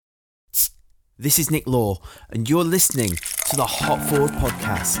This is Nick Law, and you're listening to the Hop Forward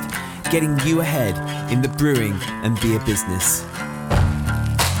Podcast, getting you ahead in the brewing and beer business.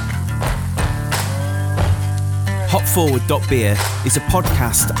 Hopforward.beer is a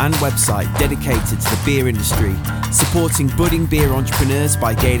podcast and website dedicated to the beer industry, supporting budding beer entrepreneurs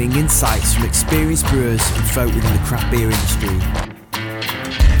by gaining insights from experienced brewers and folk within the craft beer industry.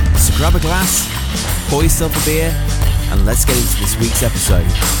 So grab a glass, pour yourself a beer, and let's get into this week's episode.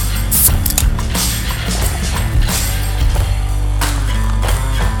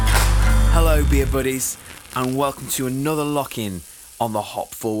 Hello beer buddies, and welcome to another lock-in on the Hop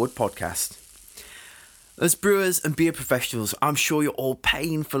Forward Podcast. As brewers and beer professionals, I'm sure you're all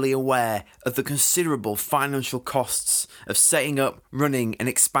painfully aware of the considerable financial costs of setting up, running and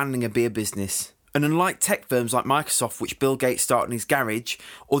expanding a beer business. And unlike tech firms like Microsoft, which Bill Gates started in his garage,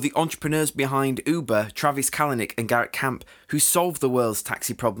 or the entrepreneurs behind Uber, Travis Kalanick and Garrett Camp, who solved the world's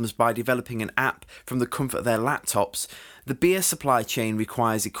taxi problems by developing an app from the comfort of their laptops, the beer supply chain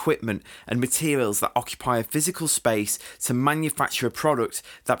requires equipment and materials that occupy a physical space to manufacture a product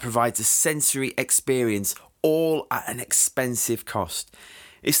that provides a sensory experience, all at an expensive cost.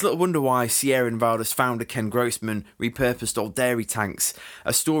 It's little wonder why Sierra Nevada's founder Ken Grossman repurposed old dairy tanks,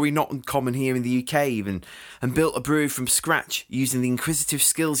 a story not uncommon here in the UK even, and built a brewery from scratch using the inquisitive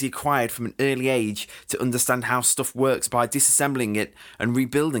skills he acquired from an early age to understand how stuff works by disassembling it and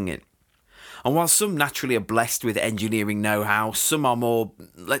rebuilding it. And while some naturally are blessed with engineering know-how, some are more,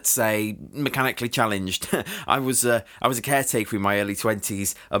 let's say, mechanically challenged. I was a caretaker in my early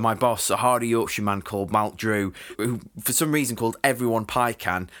 20s, and my boss, a hardy Yorkshireman called Malk Drew, who for some reason called everyone pie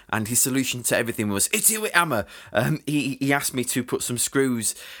can, and his solution to everything was, "It's you with hammer." He asked me to put some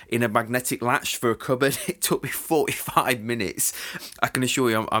screws in a magnetic latch for a cupboard. It took me 45 minutes. I can assure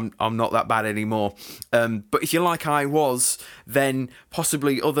you I'm not that bad anymore. But if you're like I was, then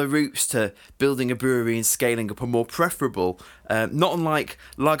possibly other routes to building a brewery and scaling up are more preferable, not unlike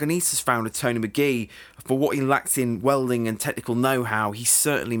Lagunitas founder Tony McGee. For what he lacked in welding and technical know-how, he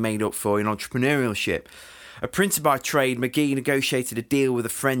certainly made up for in entrepreneurship. A printer by trade, McGee negotiated a deal with a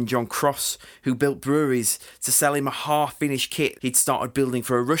friend, John Cross, who built breweries, to sell him a half-finished kit he'd started building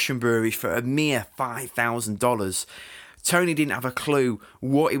for a Russian brewery for a mere $5,000. Tony didn't have a clue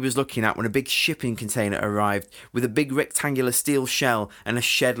what he was looking at when a big shipping container arrived with a big rectangular steel shell and a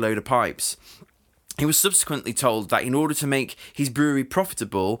shed load of pipes. He was subsequently told that in order to make his brewery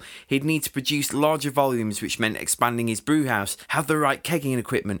profitable, he'd need to produce larger volumes, which meant expanding his brewhouse, have the right kegging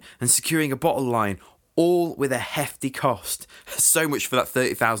equipment and securing a bottle line, all with a hefty cost. So much for that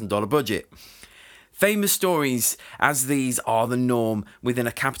 $30,000 budget. Famous stories as these are the norm within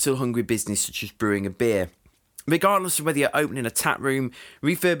a capital-hungry business such as brewing a beer. Regardless of whether you're opening a tap room,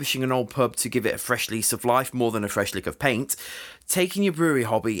 refurbishing an old pub to give it a fresh lease of life more than a fresh lick of paint, taking your brewery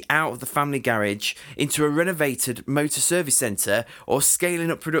hobby out of the family garage into a renovated motor service centre, or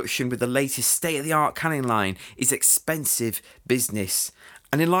scaling up production with the latest state-of-the-art canning line is expensive business.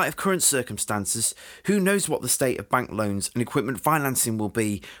 And in light of current circumstances, who knows what the state of bank loans and equipment financing will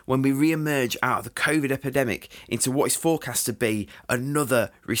be when we re-emerge out of the COVID epidemic into what is forecast to be another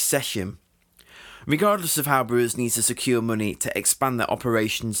recession. Regardless of how brewers need to secure money to expand their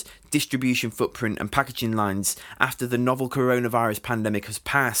operations, distribution footprint and packaging lines after the novel coronavirus pandemic has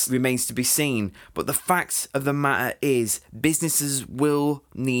passed remains to be seen, but the fact of the matter is businesses will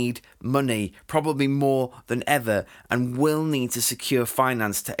need money, probably more than ever, and will need to secure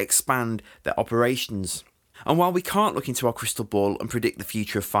finance to expand their operations. And while we can't look into our crystal ball and predict the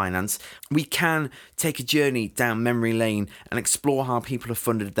future of finance, we can take a journey down memory lane and explore how people have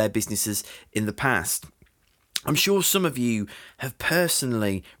funded their businesses in the past. I'm sure some of you have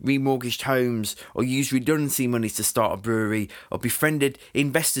personally remortgaged homes or used redundancy money to start a brewery, or befriended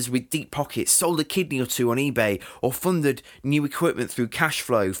investors with deep pockets, sold a kidney or two on eBay, or funded new equipment through cash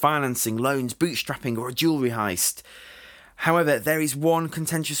flow, financing, loans, bootstrapping or a jewellery heist. However, there is one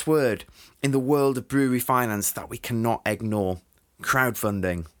contentious word in the world of brewery finance that we cannot ignore: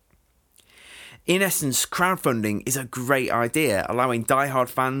 crowdfunding. In essence, crowdfunding is a great idea, allowing die-hard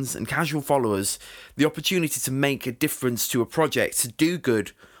fans and casual followers the opportunity to make a difference to a project, to do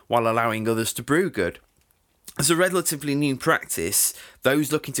good while allowing others to brew good. As a relatively new practice,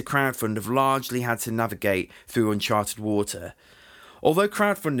 those looking to crowdfund have largely had to navigate through uncharted water. Although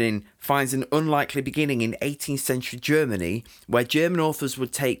crowdfunding finds an unlikely beginning in 18th century Germany, where German authors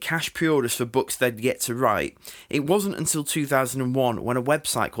would take cash pre-orders for books they'd yet to write, it wasn't until 2001 when a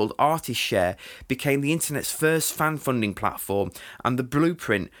website called ArtistShare became the internet's first fan funding platform and the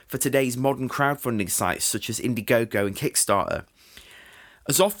blueprint for today's modern crowdfunding sites such as Indiegogo and Kickstarter.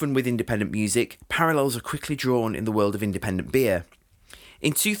 As often with independent music, parallels are quickly drawn in the world of independent beer.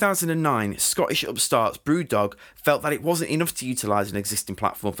 In 2009, Scottish upstarts Brewdog felt that it wasn't enough to utilise an existing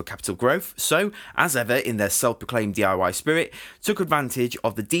platform for capital growth, so, as ever in their self-proclaimed DIY spirit, took advantage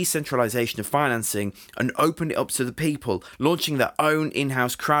of the decentralisation of financing and opened it up to the people, launching their own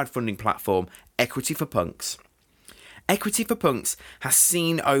in-house crowdfunding platform, Equity for Punks. Equity for Punks has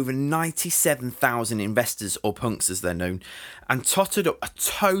seen over 97,000 investors, or punks as they're known, and totted up a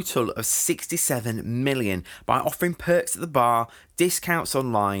total of 67 million by offering perks at the bar, discounts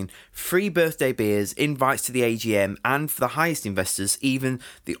online, free birthday beers, invites to the AGM, and for the highest investors, even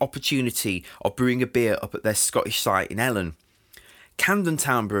the opportunity of brewing a beer up at their Scottish site in Ellon. Camden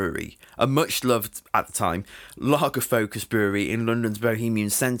Town Brewery, a much loved at the time lager-focused brewery in London's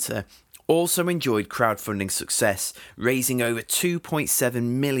Bohemian Centre, also enjoyed crowdfunding success, raising over 2.7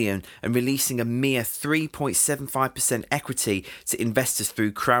 million and releasing a mere 3.75% equity to investors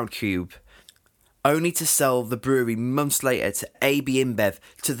through Crowdcube, only to sell the brewery months later to AB InBev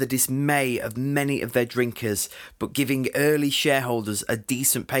to the dismay of many of their drinkers, but giving early shareholders a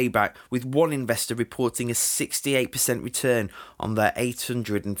decent payback, with one investor reporting a 68% return on their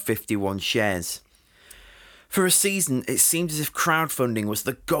 851 shares. For a season, it seemed as if crowdfunding was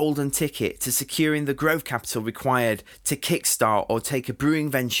the golden ticket to securing the growth capital required to kickstart or take a brewing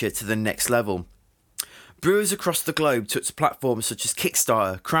venture to the next level. Brewers across the globe took to platforms such as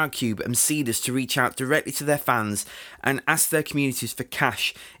Kickstarter, Crowdcube and Seedrs to reach out directly to their fans and ask their communities for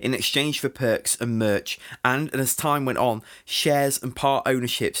cash in exchange for perks and merch, and as time went on, shares and part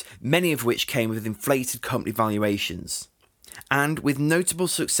ownerships, many of which came with inflated company valuations. And with notable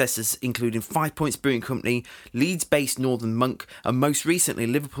successes including 5 Points Brewing Company, Leeds-based Northern Monk, and most recently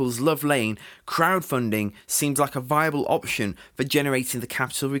Liverpool's Love Lane, crowdfunding seems like a viable option for generating the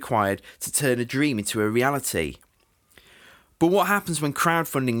capital required to turn a dream into a reality. But what happens when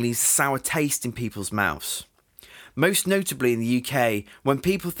crowdfunding leaves a sour taste in people's mouths? Most notably in the UK, when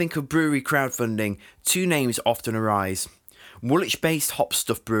people think of brewery crowdfunding, two names often arise. Woolwich-based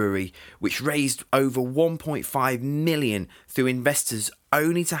Hopstuff Brewery, which raised over 1.5 million through investors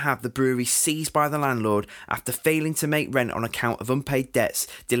only to have the brewery seized by the landlord after failing to make rent on account of unpaid debts,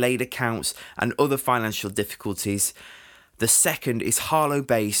 delayed accounts and other financial difficulties. The second is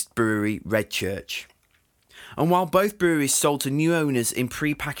Harlow-based brewery Redchurch. And while both breweries sold to new owners in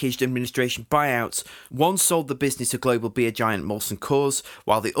pre-packaged administration buyouts, one sold the business to global beer giant Molson Coors,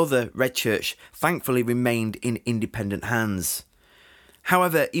 while the other, Redchurch, thankfully remained in independent hands.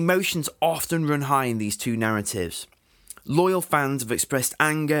 However, emotions often run high in these two narratives. Loyal fans have expressed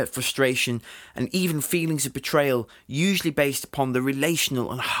anger, frustration, and even feelings of betrayal, usually based upon the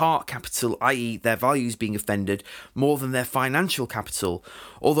relational and heart capital, i.e. their values being offended, more than their financial capital.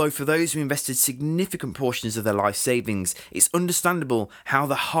 Although for those who invested significant portions of their life savings, it's understandable how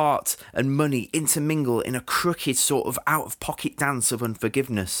the heart and money intermingle in a crooked sort of out-of-pocket dance of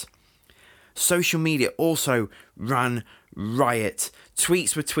unforgiveness. Social media also ran riot.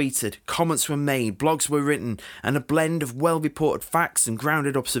 Tweets were tweeted, comments were made, blogs were written, and a blend of well-reported facts and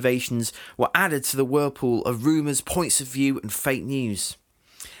grounded observations were added to the whirlpool of rumours, points of view and fake news.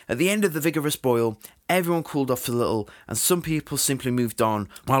 At the end of the vigorous boil, everyone cooled off a little and some people simply moved on,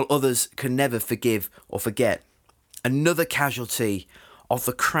 while others can never forgive or forget. Another casualty of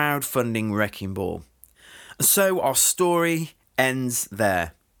the crowdfunding wrecking ball. And so our story ends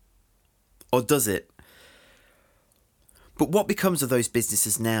there. Or does it? But what becomes of those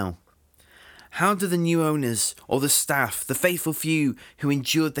businesses now? How do the new owners or the staff, the faithful few who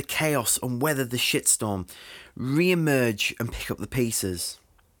endured the chaos and weathered the shitstorm, re-emerge and pick up the pieces?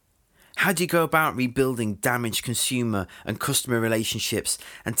 How do you go about rebuilding damaged consumer and customer relationships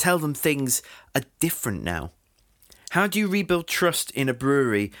and tell them things are different now? How do you rebuild trust in a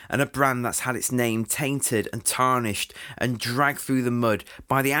brewery and a brand that's had its name tainted and tarnished and dragged through the mud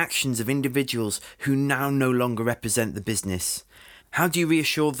by the actions of individuals who now no longer represent the business? How do you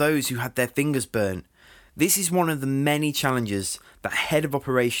reassure those who had their fingers burnt? This is one of the many challenges that Head of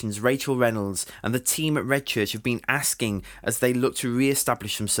Operations Rachel Reynolds and the team at Redchurch have been asking as they look to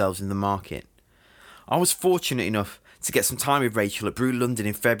re-establish themselves in the market. I was fortunate enough to get some time with Rachel at Brew London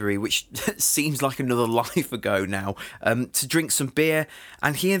in February, which seems like another life ago now, to drink some beer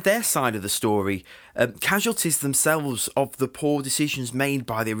and hear their side of the story, casualties themselves of the poor decisions made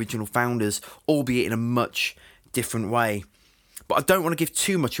by the original founders, albeit in a much different way. But I don't want to give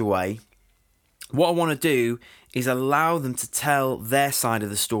too much away. What I want to do is allow them to tell their side of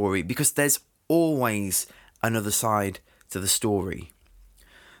the story, because there's always another side to the story.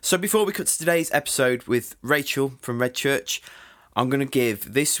 So before we cut to today's episode with Rachel from Redchurch, I'm going to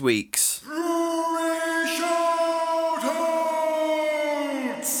give this week's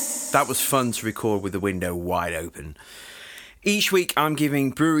That was fun to record with the window wide open. Each week I'm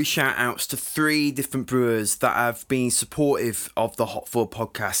giving brewery shout outs to 3 different brewers that have been supportive of the Hop Forward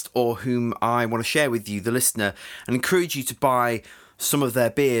podcast or whom I want to share with you, the listener, and encourage you to buy some of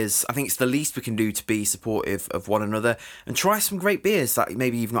their beers. I think it's the least we can do to be supportive of one another and try some great beers that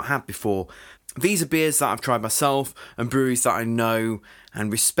maybe you've not had before. These are beers that I've tried myself and breweries that I know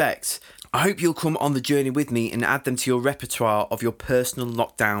and respect. I hope you'll come on the journey with me and add them to your repertoire of your personal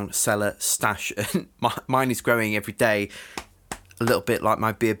lockdown cellar stash. Mine is growing every day, a little bit like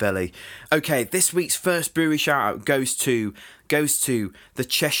my beer belly. Okay, this week's first brewery shout out goes to the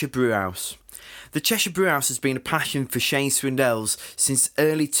Cheshire Brewhouse. The Cheshire Brewhouse has been a passion for Shane Swindells since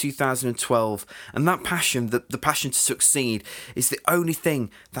early 2012, and that passion, the passion to succeed, is the only thing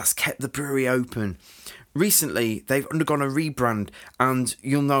that's kept the brewery open. Recently, they've undergone a rebrand, and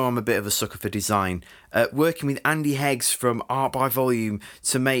you'll know I'm a bit of a sucker for design. Working with Andy Heggs from Art by Volume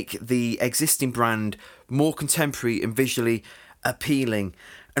to make the existing brand more contemporary and visually appealing.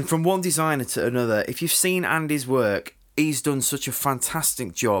 And from one designer to another, if you've seen Andy's work, he's done such a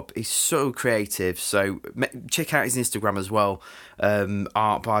fantastic job. He's so creative. So check out his Instagram as well.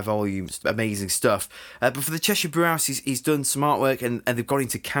 Art by Volume, amazing stuff. But for the Cheshire Brewhouse, he's done some artwork and they've got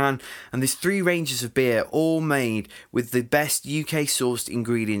into can. And there's 3 ranges of beer, all made with the best UK sourced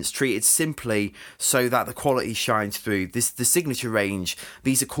ingredients, treated simply so that the quality shines through. This the signature range.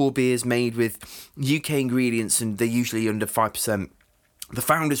 These are core beers made with UK ingredients, and they're usually under 5%. The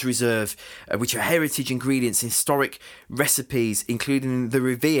Founders Reserve, which are heritage ingredients, historic recipes, including the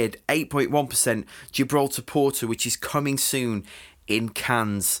revered 8.1% Gibraltar Porter, which is coming soon in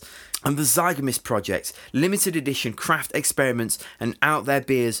cans. And the Zygamist Project, limited edition craft experiments and out there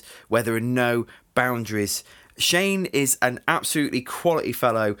beers where there are no boundaries. Shane is an absolutely quality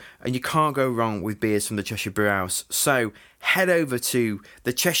fellow, and you can't go wrong with beers from the Cheshire Brewhouse. So head over to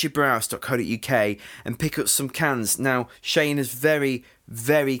the cheshirebrewhouse.co.uk and pick up some cans. Now, Shane has very,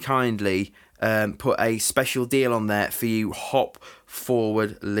 very kindly put a special deal on there for you Hop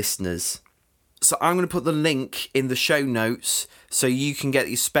Forward listeners. So I'm going to put the link in the show notes so you can get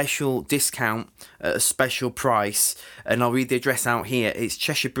your special discount at a special price. And I'll read the address out here. It's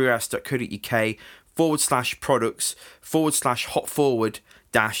cheshirebrewhouse.co.uk/products/hop forward -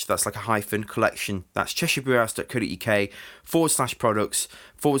 that's like a hyphen collection. That's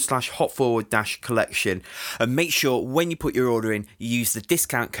cheshirebrewhouse.co.uk/products/hop forward - collection. And make sure when you put your order in, you use the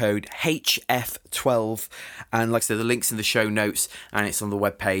discount code HF12. And like I said, the link's in the show notes and it's on the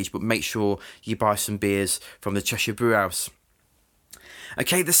webpage. But make sure you buy some beers from the Cheshire Brewhouse.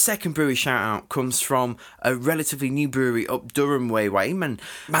 Okay, the second brewery shout out comes from a relatively new brewery up Durham way. Man,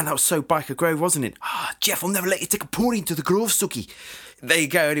 that was so Biker Grove, wasn't it? Jeff, I'll never let you take a pouring to the Grove, Sucky. There you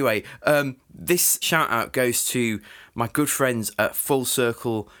go, anyway. This shout out goes to my good friends at Full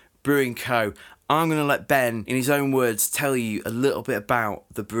Circle Brewing Co. I'm going to let Ben, in his own words, tell you a little bit about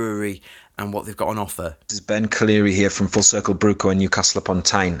the brewery and what they've got on offer. This is Ben Cleary here from Full Circle Brew Co in Newcastle upon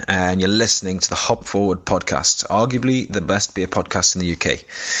Tyne, and you're listening to the Hop Forward podcast, arguably the best beer podcast in the UK.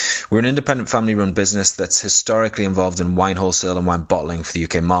 We're an independent family-run business that's historically involved in wine wholesale and wine bottling for the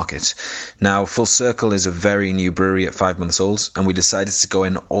UK market. Now, Full Circle is a very new brewery at 5 months old, and we decided to go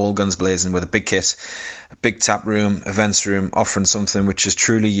in all guns blazing with a big kit, a big tap room, events room, offering something which is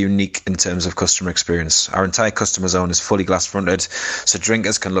truly unique in terms of customer experience. Our entire customer zone is fully glass fronted, so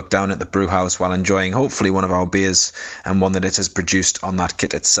drinkers can look down at the brew house while enjoying hopefully one of our beers and one that it has produced on that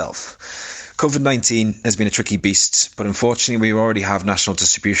kit itself. COVID-19 has been a tricky beast, but unfortunately we already have national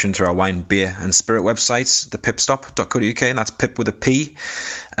distribution through our wine, beer and spirit websites, the pipstop.co.uk, and that's pip with a P.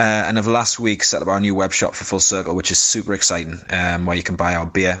 And of last week set up our new web shop for Full Circle, which is super exciting, where you can buy our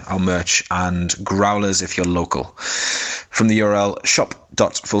beer, our merch and growlers if you're local. From the URL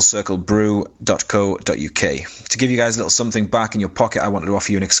shop.fullcirclebrew.co.uk. To give you guys a little something back in your pocket, I wanted to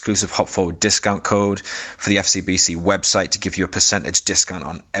offer you an exclusive Hop Forward discount code for the FCBC website to give you a percentage discount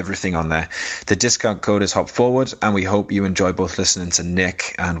on everything on there. The discount code is Hop Forward, and we hope you enjoy both listening to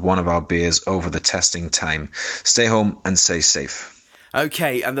Nick and one of our beers over the testing time. Stay home and stay safe.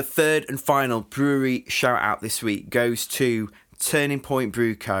 Okay, and the third and final brewery shout out this week goes to Turning Point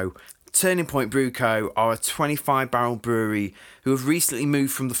Brew Co. Turning Point Brew Co. are a 25-barrel brewery who have recently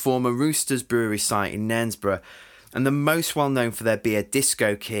moved from the former Roosters brewery site in Nairnsborough, and they're most well known for their beer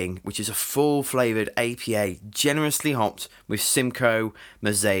Disco King, which is a full-flavoured APA, generously hopped with Simcoe,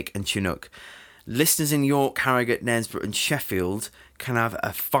 Mosaic and Chinook. Listeners in York, Harrogate, Nairnsborough and Sheffield can have a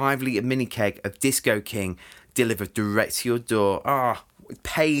 5-litre mini keg of Disco King delivered direct to your door. It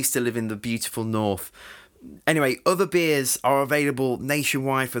pays to live in the beautiful north. Anyway, other beers are available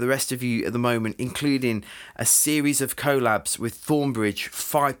nationwide for the rest of you at the moment, including a series of collabs with Thornbridge,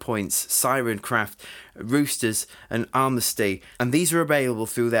 5 Points, Siren Craft, Roosters and Armistice. And these are available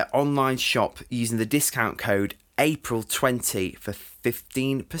through their online shop using the discount code April20 for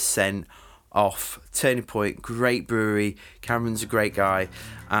 15% off. Turning Point, great brewery. Cameron's a great guy.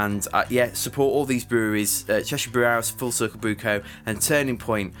 And support all these breweries, Cheshire Brew House, Full Circle Brew Co. and Turning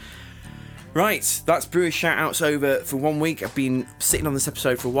Point. Right, that's brewer shout-outs over for 1 week. I've been sitting on this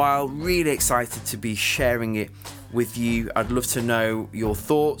episode for a while, really excited to be sharing it with you. I'd love to know your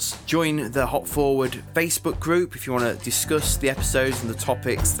thoughts. Join the Hop Forward Facebook group if you want to discuss the episodes and the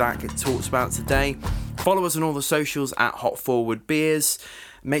topics that get talked about today. Follow us on all the socials at Hop Forward Beers.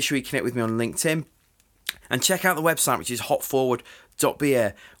 Make sure you connect with me on LinkedIn. And check out the website, which is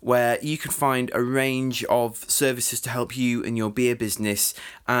hopforward.beer, where you can find a range of services to help you and your beer business.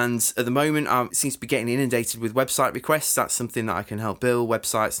 And at the moment, it seems to be getting inundated with website requests. That's something that I can help build,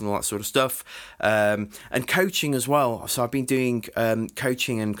 websites and all that sort of stuff. And coaching as well. So I've been doing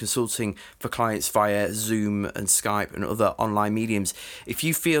coaching and consulting for clients via Zoom and Skype and other online mediums. If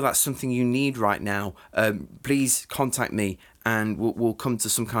you feel that's something you need right now, please contact me and we'll come to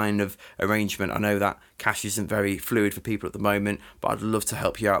some kind of arrangement. I know that cash isn't very fluid for people at the moment, but I'd love to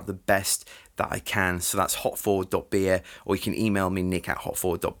help you out the best that I can. So that's hopforward.beer, or you can email me,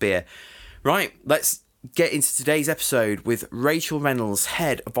 nick@hopforward.beer. Right, let's get into today's episode with Rachel Reynolds,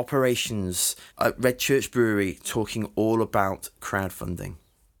 Head of Operations at Red Church Brewery, talking all about crowdfunding.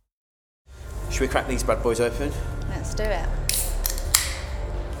 Should we crack these bad boys open? Let's do it.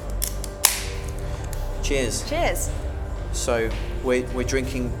 Cheers. Cheers. So we're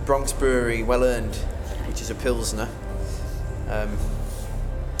drinking Bronx Brewery Well Earned, which is a Pilsner.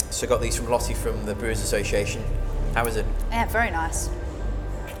 So I got these from Lottie from the Brewers Association. How is it? Yeah, very nice.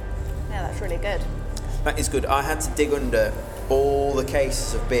 Yeah, that's really good. That is good. I had to dig under all the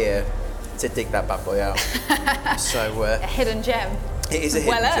cases of beer to dig that bad boy out. So a hidden gem. It is a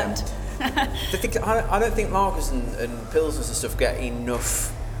hidden well gem. Earned. I don't think lagers and pilsners and stuff get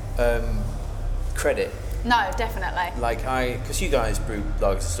enough credit. No, definitely. Because you guys brew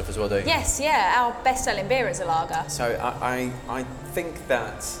lagers and stuff as well, don't you? Yes, yeah. Our best-selling beer is a lager. So I think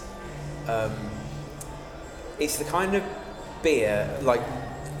that it's the kind of beer, like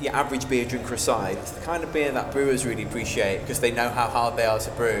your average beer drinker aside, it's the kind of beer that brewers really appreciate because they know how hard they are to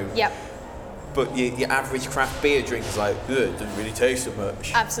brew. Yep. But your average craft beer drinker's like, it doesn't really taste so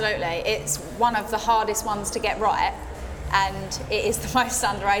much. Absolutely. It's one of the hardest ones to get right. And it is the most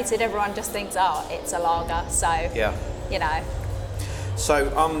underrated. Everyone just thinks, it's a lager. So, yeah. You know.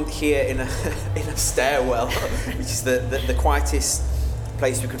 So I'm here in a stairwell, which is the quietest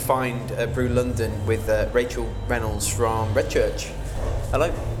place we could find at Brew London, with Rachel Reynolds from Red Church.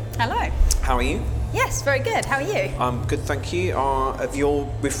 Hello. Hello. How are you? Yes, very good. How are you? I'm good, thank you. Have you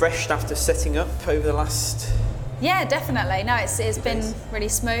all refreshed after setting up over the last... Yeah, definitely. No, it's been really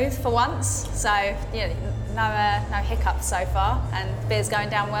smooth for once. So, no hiccups so far, and beer's going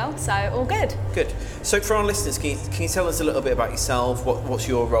down well, so all good. Good. So for our listeners, can you tell us a little bit about yourself? What's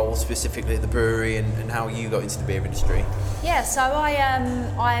your role specifically at the brewery, and how you got into the beer industry? Yeah, so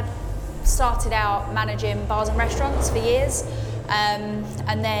I started out managing bars and restaurants for years, and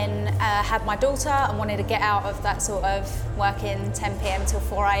then had my daughter and wanted to get out of that sort of working 10 p.m. till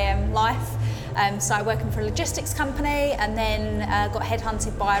 4 a.m. life. Started working for a logistics company, and then got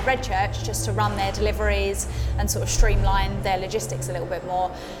headhunted by Red Church just to run their deliveries and sort of streamline their logistics a little bit more.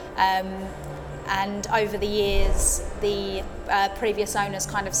 And over the years, the previous owners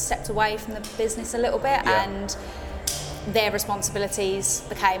kind of stepped away from the business a little bit, and their responsibilities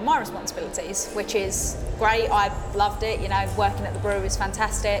became my responsibilities, which is great. I loved it. Working at the brewery was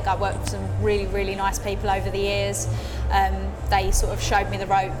fantastic. I worked with some really, really nice people over the years. They sort of showed me the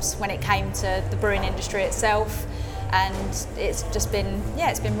ropes when it came to the brewing industry itself, and it's just been,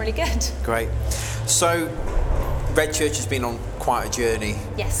 it's been really good. Great. So Red Church has been on quite a journey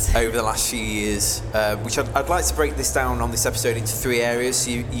over the last few years, which I'd like to break this down on this episode into 3 areas. So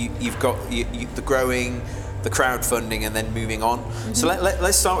you've got the growing, the crowdfunding, and then moving on. Mm-hmm. So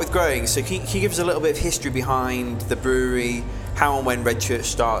let's start with growing. So can you give us a little bit of history behind the brewery, how and when Red Church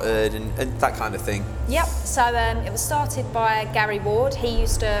started, and that kind of thing? Yep. So it was started by Gary Ward. He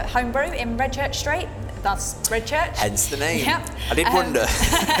used to homebrew in Red Church Street. That's Red Church. Hence the name. Yep. I did wonder.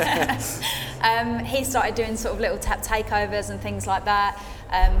 He started doing sort of little tap takeovers and things like that.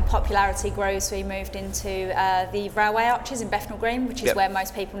 Popularity grew, so he moved into the Railway Arches in Bethnal Green, which is where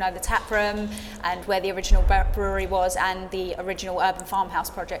most people know the tap room, and where the original brewery was, and the original Urban Farmhouse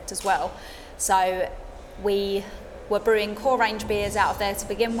project as well. So we were brewing core range beers out of there to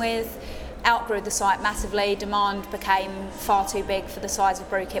begin with. outgrew the site massively. Demand became far too big for the size of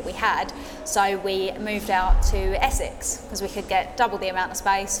brew kit we had, so we moved out to Essex because we could get double the amount of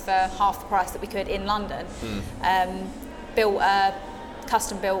space for half the price that we could in London. Built a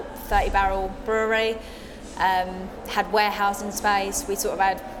custom-built 30-barrel brewery, had warehousing space. We sort of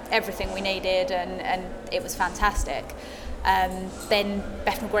had everything we needed, and it was fantastic. Then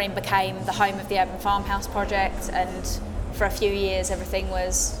Bethnal Green became the home of the Urban Farmhouse project, and for a few years everything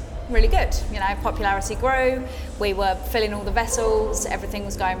was really good. You know, popularity grew, we were filling all the vessels, everything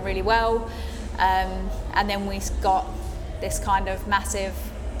was going really well, and then we got this kind of massive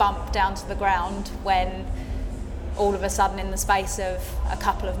bump down to the ground when all of a sudden, in the space of a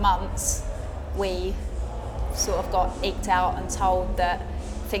couple of months, we sort of got eked out and told that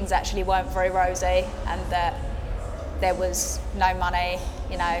things actually weren't very rosy and that there was no money.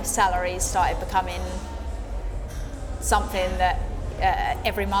 You know, salaries started becoming something that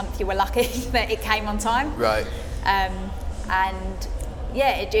every month you were lucky that it came on time. Right. And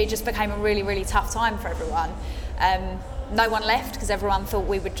yeah, it just became a really, really tough time for everyone. No one left because everyone thought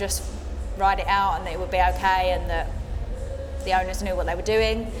we would just ride it out and that it would be okay and that the owners knew what they were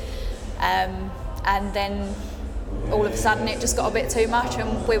doing. And then all of a sudden it just got a bit too much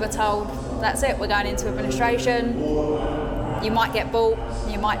and we were told, that's it, we're going into administration. You might get bought,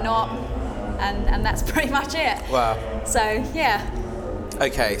 you might not, and that's pretty much it. Wow. So, yeah.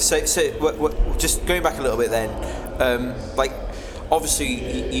 Okay, so just going back a little bit then, like,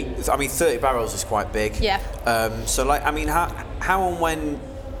 obviously, I mean, 30 barrels is quite big. Yeah. So, like, I mean, how and when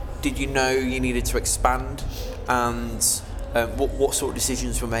did you know you needed to expand, and what sort of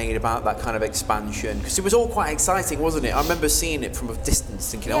decisions were made about that kind of expansion? Because it was all quite exciting, wasn't it? I remember seeing it from a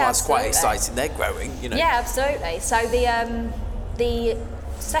distance, thinking, "Oh, that's quite exciting. They're growing," you know. Yeah, absolutely. So the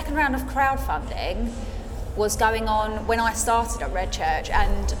second round of crowdfunding was going on when I started at Red Church,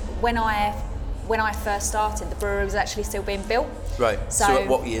 and when I first started, the brewery was actually still being built. Right. So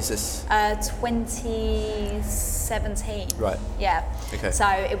what year is this? 2017. Right. Yeah. Okay. So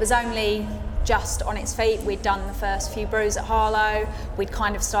it was only just on its feet. We'd done the first few brews at Harlow. We'd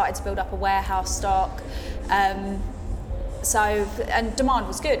kind of started to build up a warehouse stock. And demand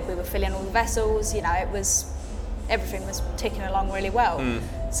was good. We were filling all the vessels. You know, everything was ticking along really well.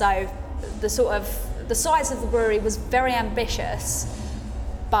 So the size of the brewery was very ambitious,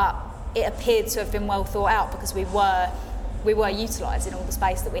 but it appeared to have been well thought out because we were utilising all the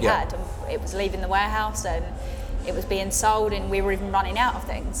space that we had, and it was leaving the warehouse and it was being sold, and we were even running out of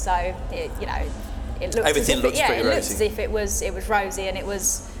things. So it looked everything looked pretty rosy. It looked as if it was rosy, and it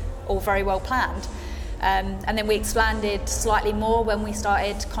was all very well planned. And then we expanded slightly more when we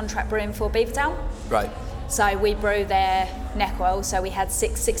started contract brewing for Beavertown. Right. So we brew their neck oil, so we had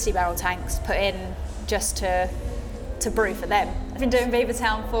 6 60-barrel tanks put in just to brew for them. I've been doing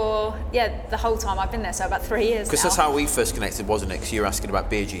Beavertown for, the whole time I've been there, so about 3 years now. Because that's how we first connected, wasn't it? Because you were asking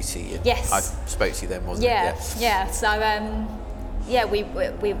about Beer GT. Yes. I spoke to you then, wasn't it? Yeah. So, we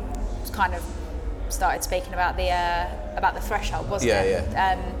kind of started speaking about the threshold, wasn't it?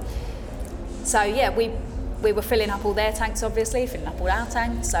 Yeah. So, we were filling up all their tanks, obviously, filling up all our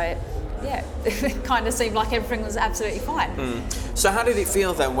tanks, so it kind of seemed like everything was absolutely fine. So how did it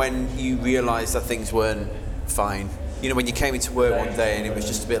feel then when you realised that things weren't fine? You know, when you came into work one day and it was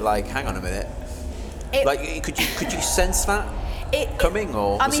just a bit like, hang on a minute. Could you sense that coming,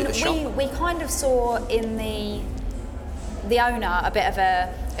 or was it a shock? We kind of saw in the owner a bit of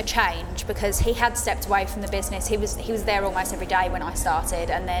a change, because he had stepped away from the business. He was there almost every day when I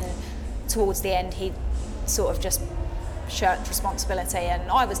started, and then towards the end he sort of just shirked responsibility, and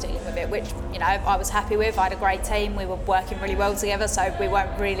I was dealing with it, which, you know, I was happy with. I had a great team, we were working really well together, so we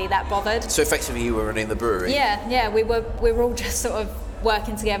weren't really that bothered. So effectively you were running the brewery? Yeah, we were all just sort of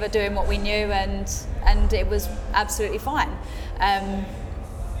working together, doing what we knew, and it was absolutely fine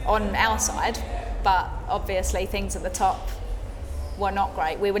on our side. But obviously things at the top were not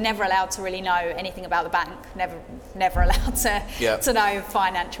great. We were never allowed to really know anything about the bank, never allowed to know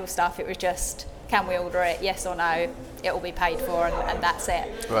financial stuff. It was just, can we order it? Yes or no? It will be paid for, and that's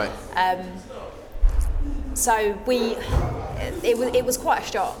it. Right. So it was quite a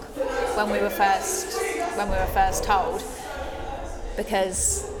shock when we were first told,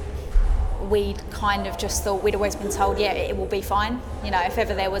 because we'd kind of just thought, we'd always been told, it will be fine. You know, if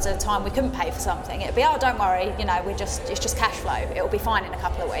ever there was a time we couldn't pay for something, it'd be, oh, don't worry, you know, it's just cash flow. It'll be fine in a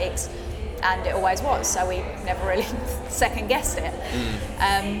couple of weeks. And it always was, so we never really second guessed it.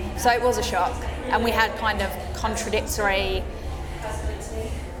 So it was a shock, and we had kind of contradictory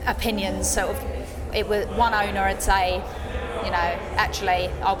opinions. Sort of, it was one owner would say, you know, actually,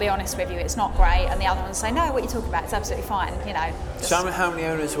 I'll be honest with you, it's not great, and the other ones say, no, what are you talking about? It's absolutely fine, you know. So how many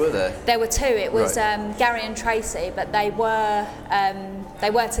owners were there? There were two. It was Gary and Tracy, but they were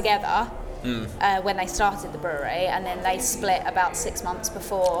together when they started the brewery, and then they split about 6 months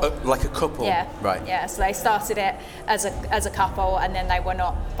before. Like a couple? Yeah. Right. Yeah, so they started it as a couple, and then they were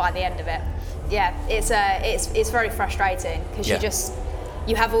not by the end of it. Yeah, it's very frustrating because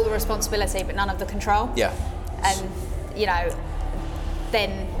you have all the responsibility but none of the control. Yeah. And you know,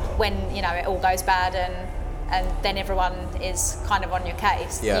 then when you know it all goes bad and then everyone is kind of on your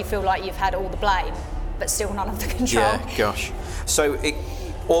case, you feel like you've had all the blame but still none of the control. Yeah, gosh. So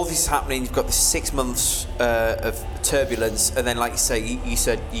all this is happening, you've got the 6 months of turbulence, and then like you say, you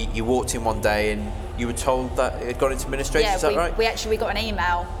said you walked in one day and you were told that it had gone into administration, is that right? We got an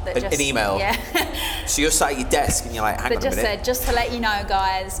email that an email? Yeah. So you're sat at your desk and you're like, hang on a minute. That just said, just to let you know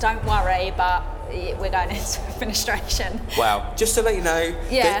guys, don't worry, but we're going into administration. Wow. Just to let you know,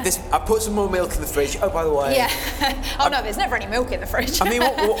 I put some more milk in the fridge. Oh, by the way. Yeah. No, there's never any milk in the fridge. I mean,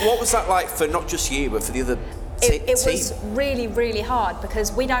 what was that like for not just you, but for the other team? It was really, really hard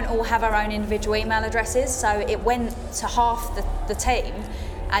because we don't all have our own individual email addresses, so it went to half the team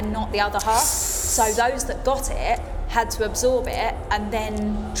and not the other half. So those that got it had to absorb it and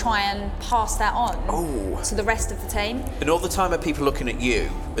then try and pass that on to the rest of the team. And all the time are people looking at you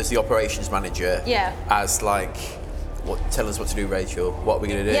as the operations manager as like, tell us what to do, Rachel, what are we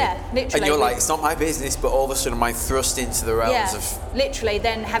going to do? Yeah, literally. And you're like, it's not my business, but all of a sudden I'm thrust into the realms of... literally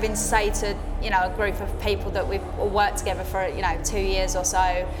then having to say to, you know, a group of people that we've all worked together for, you know, 2 years or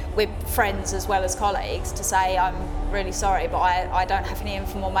so, with friends as well as colleagues, to say, I'm really sorry, but I don't have any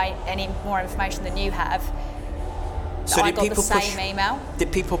more information than you have. So I got the same email.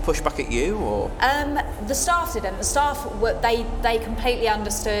 Did people push back at you, or? The staff didn't. The staff they completely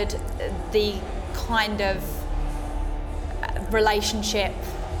understood the kind of relationship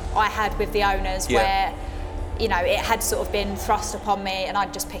I had with the owners, where you know it had sort of been thrust upon me, and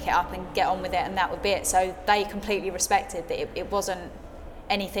I'd just pick it up and get on with it, and that would be it. So they completely respected that it wasn't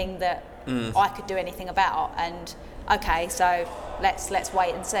anything that I could do anything about, and okay, so let's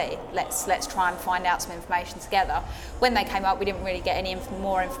wait and see. Let's try and find out some information together. When they came up, we didn't really get any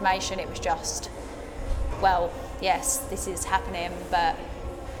more information. It was just, well, yes, this is happening, but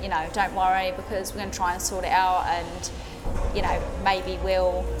you know, don't worry because we're going to try and sort it out, and you know, maybe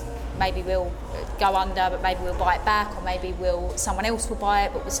we'll go under, but maybe we'll buy it back, or maybe someone else will buy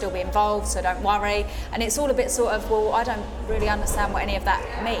it, but we'll still be involved, so don't worry. And it's all a bit sort of, well, I don't really understand what any of that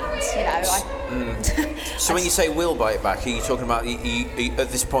means, you know. So when you say we'll buy it back, are you talking about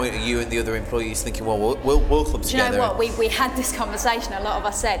at this point, are you and the other employees thinking, well, we'll club together? Do you know what? We had this conversation. A lot of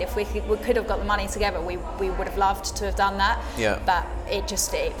us said if we could have got the money together, we would have loved to have done that. Yeah. But it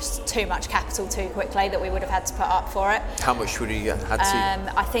was too much capital too quickly that we would have had to put up for it. How much would you had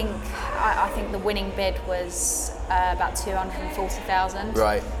to? I think the winning bid was about 240,000.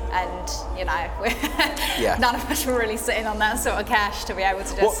 Right. And you know, none of us were really sitting on that sort of cash to be able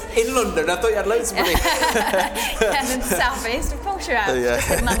to just. What, in London? I thought you had loads of money. And in the South East, of course you have. Just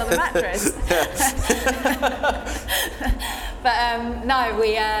sitting under the mattress. But no,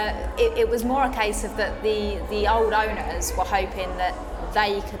 it was more a case of that the old owners were hoping that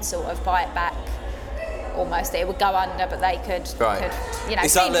they could sort of buy it back. Almost, it would go under, but they could, you know.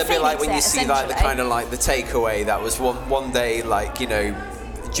 Is that a little bit like when you see like the kind of like the takeaway that was one day like, you know,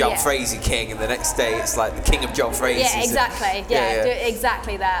 John Frazee King, and the next day it's like the King of John Frazee. Yeah, exactly.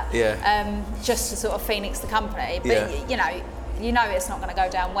 Exactly that. Yeah. Just to sort of phoenix the company, but you know it's not going to go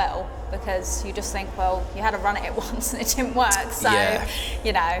down well because you just think, well, you had a run at it once and it didn't work. So,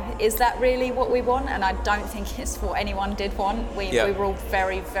 you know, is that really what we want? And I don't think it's what anyone did want. We were all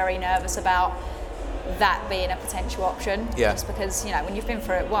very, very nervous about that being a potential option, just because, you know, when you've been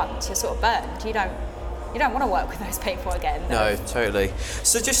through it once, you're sort of burned. You don't want to work with those people again. No, totally.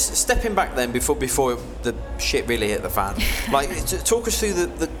 So just stepping back then, before the shit really hit the fan, like talk us through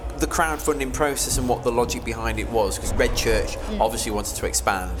the crowdfunding process and what the logic behind it was, because Red Church obviously wanted to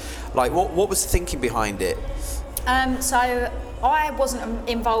expand. Like, what was the thinking behind it? So I wasn't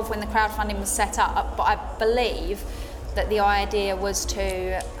involved when the crowdfunding was set up, but I believe that the idea was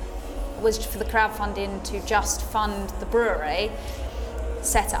for the crowdfunding to just fund the brewery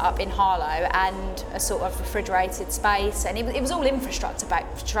set up in Harlow and a sort of refrigerated space, and it was all infrastructure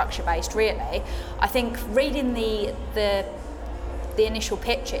based really. I think reading the initial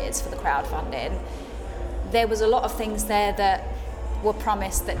pitches for the crowdfunding, there was a lot of things there that were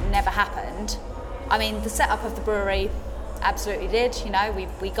promised that never happened. I mean, the setup of the brewery absolutely did, you know,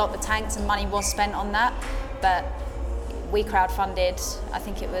 we got the tanks and money was spent on that, but we crowdfunded, I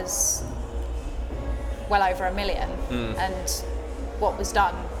think it was well over $1 million, and what was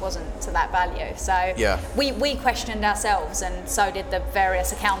done wasn't to that value. So we questioned ourselves, and so did the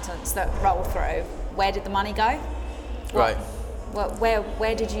various accountants that rolled through. Where did the money go? Right. Where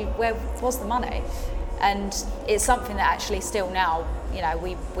was the money? And it's something that actually still now,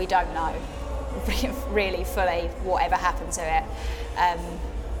 we don't know really fully whatever happened to it.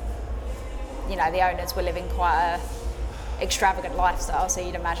 The owners were living quite a extravagant lifestyle, so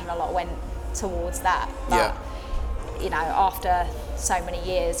you'd imagine a lot went towards that. But after so many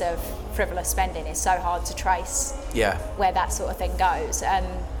years of frivolous spending, it's so hard to trace where that sort of thing goes.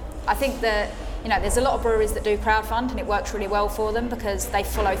 I think that there's a lot of breweries that do crowdfund, and it works really well for them because they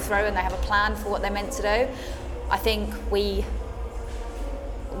follow through and they have a plan for what they're meant to do. I think we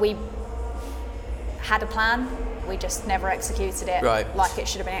had a plan, we just never executed it like it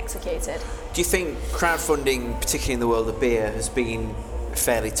should have been executed. Do you think crowdfunding, particularly in the world of beer, has been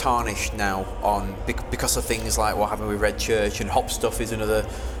fairly tarnished now because of things like what happened with Red Church, and Hop Stuff is another?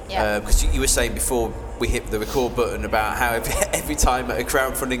 Because you were saying before we hit the record button about how every time a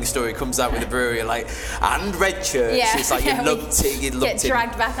crowdfunding story comes out with a brewery, you're like, and Red Church, it's like you're lumped in. Get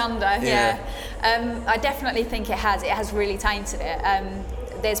dragged back under. I definitely think it has really tainted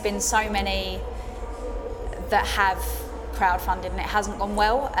it. There's been so many that have crowdfunded and it hasn't gone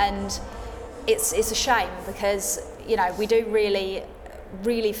well, and it's a shame because we do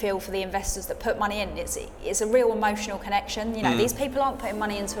really feel for the investors that put money in. It's a real emotional connection. These people aren't putting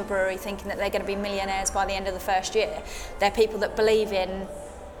money into a brewery thinking that they're going to be millionaires by the end of the first year. They're people that believe in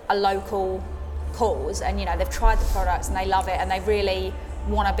a local cause, and they've tried the products and they love it and they really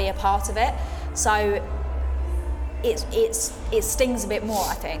want to be a part of it. So it stings a bit more,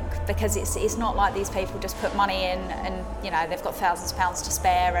 I think, because it's not like these people just put money in and they've got thousands of pounds to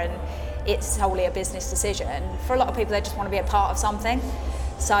spare and it's solely a business decision. For a lot of people, they just want to be a part of something.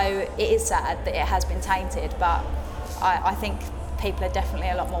 So it is sad that it has been tainted, but I think people are definitely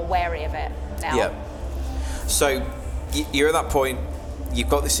a lot more wary of it now. Yeah. So you're at that point, you've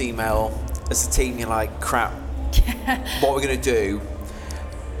got this email, as a team you're like, crap, what are we going to do?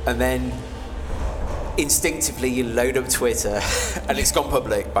 And then instinctively you load up Twitter and it's gone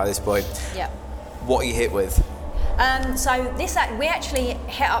public by this point. Yeah. What are you hit with? So we actually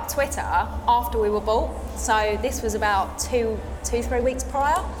hit up Twitter after we were bought. So this was about 2-3 weeks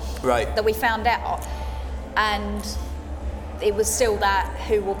prior that we found out, and it was still that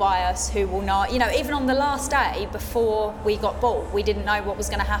who will buy us, who will not. Even on the last day before we got bought, we didn't know what was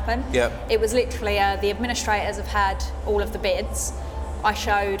going to happen. It was literally the administrators have had all of the bids. I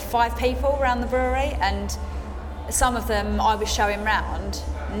showed 5 people around the brewery, and some of them I was showing round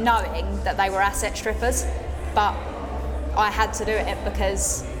knowing that they were asset strippers, but I had to do it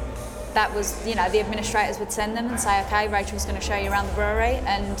because that was, the administrators would send them and say, okay, Rachel's going to show you around the brewery,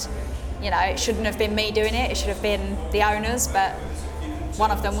 and it shouldn't have been me doing it, it should have been the owners, but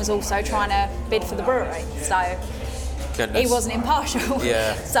one of them was also trying to bid for the brewery, so he wasn't impartial.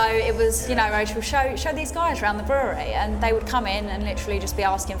 So it was, Rachel, show these guys around the brewery, and they would come in and literally just be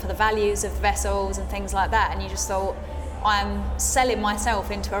asking for the values of vessels and things like that, and you just thought, I'm selling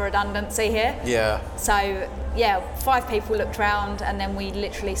myself into a redundancy here. So 5 people looked round, and then we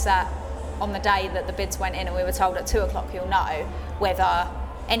literally sat on the day that the bids went in, and we were told at 2:00 you'll know whether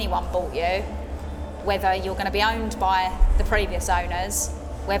anyone bought you, whether you're going to be owned by the previous owners,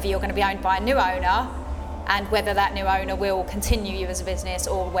 whether you're going to be owned by a new owner, and whether that new owner will continue you as a business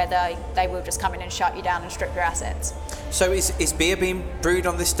or whether they will just come in and shut you down and strip your assets. So is beer being brewed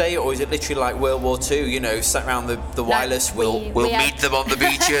on this day, or is it literally like World War II, sat around the wireless, we'll meet them on the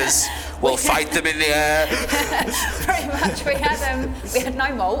beaches, we'll fight them in the air? Pretty much. We had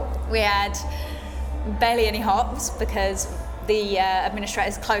no malt, we had barely any hops because the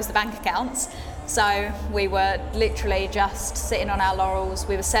administrators closed the bank accounts. So we were literally just sitting on our laurels,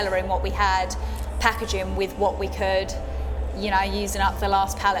 we were cellaring what we had, packaging with what we could, using up the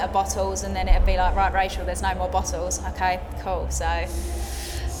last pallet of bottles, and then it'd be like, right, Rachel, there's no more bottles. Okay, cool. So,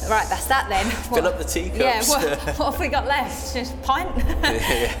 right, that's that then. Fill up the teacups. Yeah, what have we got left? Just a pint?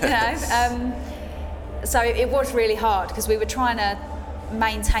 So it was really hard because we were trying to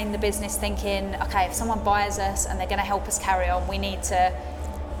maintain the business thinking, okay, if someone buys us and they're going to help us carry on, we need to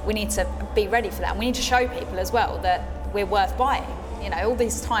be ready for that. And we need to show people as well that we're worth buying. All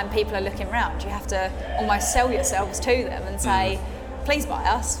this time people are looking around, you have to almost sell yourselves to them and say, please buy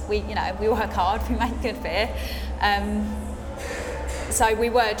us. We work hard, we make good beer. So we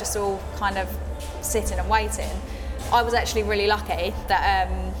were just all kind of sitting and waiting. I was actually really lucky that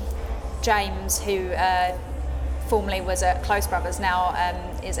James, who formerly was at Close Brothers, now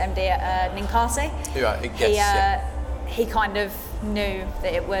is MD at Ninkasi. he kind of knew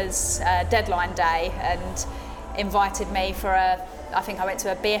that it was deadline day and invited me for I think I went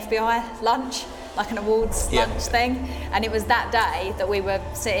to a BFBI lunch, like an awards lunch thing, and it was that day that we were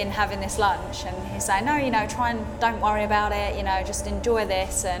sitting having this lunch, and he's saying, no, try and don't worry about it, just enjoy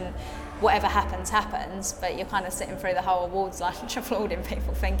this, and whatever happens, happens. But you're kind of sitting through the whole awards lunch applauding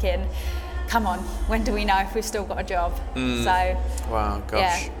people, thinking, come on, when do we know if we've still got a job? So wow,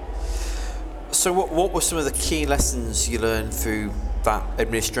 gosh. Yeah. So what were some of the key lessons you learned through that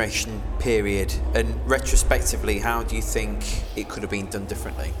administration period, and retrospectively, how do you think it could have been done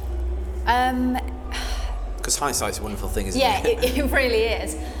differently? Because hindsight's a wonderful thing, isn't it? Yeah, it really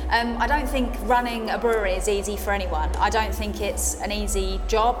is. I don't think running a brewery is easy for anyone. I don't think it's an easy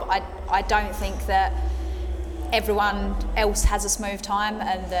job. I don't think that everyone else has a smooth time,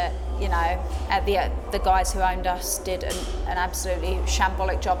 and that the guys who owned us did an absolutely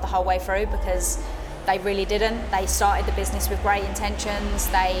shambolic job the whole way through, because they really didn't. They started the business with great intentions.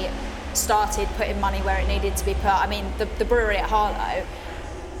 They started putting money where it needed to be put. I mean, the brewery at Harlow,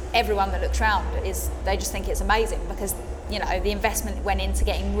 everyone that looks around they just think it's amazing, because the investment went into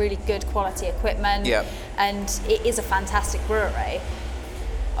getting really good quality equipment, and it is a fantastic brewery.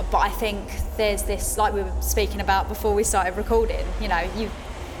 But I think there's this, like we were speaking about before we started recording,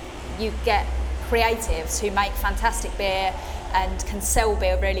 you get creatives who make fantastic beer and can sell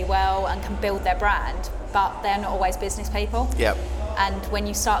beer really well and can build their brand, but they're not always business people. And when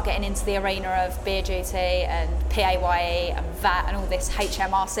you start getting into the arena of beer duty and PAYE and VAT and all this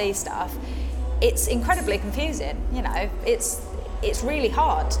HMRC stuff, it's incredibly confusing. It's really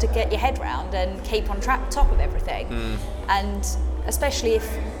hard to get your head round and keep on top of everything. And especially if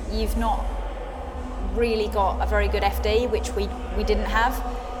you've not really got a very good FD, which we didn't have.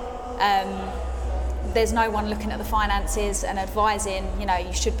 There's no one looking at the finances and advising,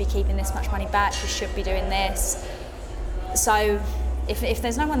 you should be keeping this much money back, you should be doing this. So if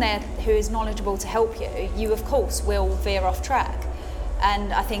there's no one there who is knowledgeable to help you of course will veer off track.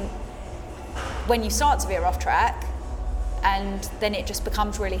 And I think when you start to veer off track and then it just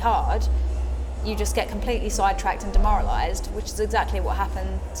becomes really hard, you just get completely sidetracked and demoralised, which is exactly what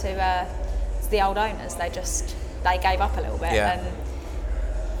happened to the old owners. They gave up a little bit, and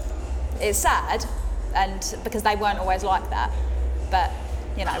it's sad, and because they weren't always like that, but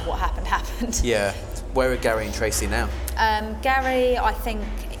what happened. Yeah. Where are Gary and Tracy now? Gary, I think,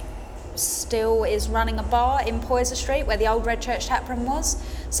 still is running a bar in Poyser Street where the old Red Church tap room was.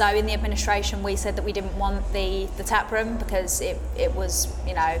 So in the administration we said that we didn't want the tap room because it was,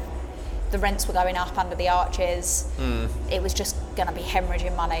 the rents were going up under the arches. It was just going to be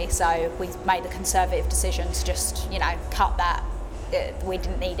hemorrhaging money, so we made the conservative decision to just, cut that. We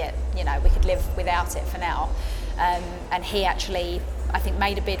didn't need it, we could live without it for now. And he actually, I think,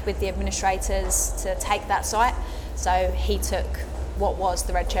 made a bid with the administrators to take that site. So he took what was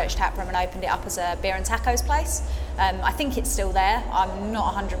the Red Church tap room and opened it up as a beer and tacos place. I think it's still there, I'm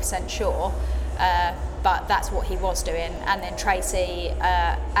not 100% sure, but that's what he was doing. And then Tracy,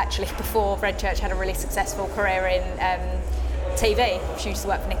 actually before Red Church, had a really successful career in TV. She used to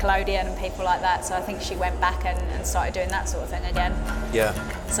work for Nickelodeon and people like that, so I think she went back and started doing that sort of thing again. Yeah.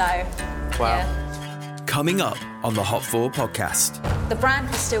 So, wow. Yeah. Coming up on the Hop Forward podcast. The brand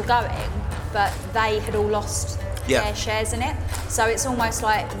was still going, but they had all lost their shares in it. So it's almost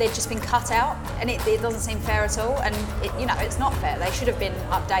like they'd just been cut out, and it doesn't seem fair at all. And it's not fair. They should have been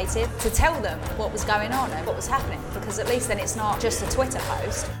updated to tell them what was going on and what was happening, because at least then it's not just a Twitter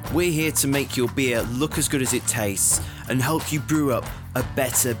post. We're here to make your beer look as good as it tastes and help you brew up a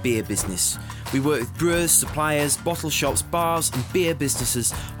better beer business. We work with brewers, suppliers, bottle shops, bars and beer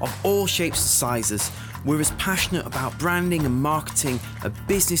businesses of all shapes and sizes. We're as passionate about branding and marketing and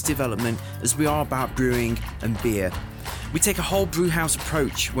business development as we are about brewing and beer. We take a whole brewhouse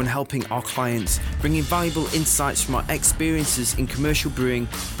approach when helping our clients, bringing valuable insights from our experiences in commercial brewing,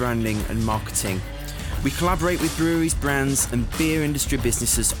 branding and marketing. We collaborate with breweries, brands and beer industry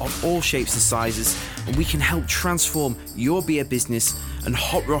businesses of all shapes and sizes, and we can help transform your beer business and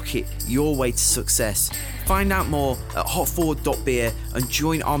hot rocket your way to success. Find out more at hopforward.beer and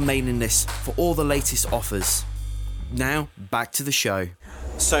join our mailing list for all the latest offers. Now, back to the show.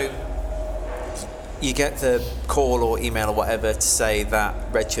 So, you get the call or email or whatever to say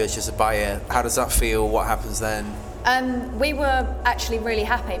that Red Church is a buyer. How does that feel? What happens then? We were actually really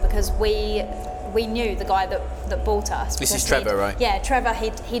happy because we knew the guy that bought us. This is Trevor, right? Yeah, Trevor.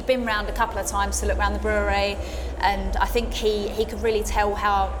 He'd been round a couple of times to look around the brewery, and I think he could really tell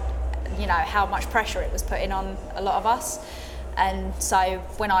how much pressure it was putting on a lot of us. And so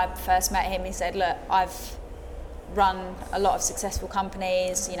when I first met him, he said, "Look, I've run a lot of successful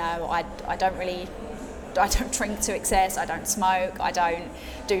companies. I don't really don't drink to excess, I don't smoke, I don't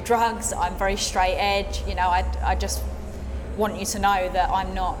do drugs, I'm very straight edge. You know, I just want you to know that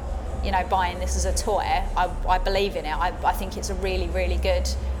I'm not, you know, buying this as a toy. I believe in it. I think it's a really, really good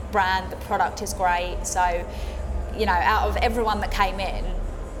brand. The product is great. So, you know, out of everyone that came in,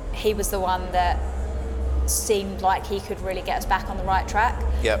 he was the one that seemed like he could really get us back on the right track.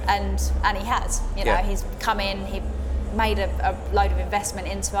 Yep. And he has. You know, he's come in, he made a load of investment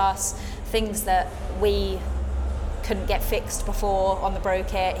into us, things that we couldn't get fixed before on the brew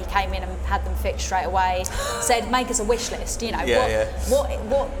kit. He came in and had them fixed straight away. Said, make us a wish list. You know,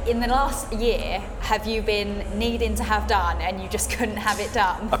 what in the last year have you been needing to have done and you just couldn't have it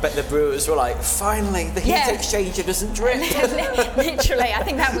done? I bet the brewers were like, finally, the heat exchanger doesn't drip. Literally, I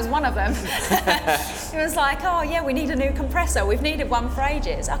think that was one of them. It was like, oh yeah, we need a new compressor. We've needed one for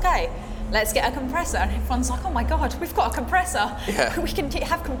ages. Okay, let's get a compressor. And everyone's like, oh my God, we've got a compressor. Yeah. We can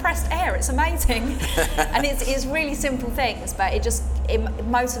have compressed air, it's amazing. And it's really simple things, but it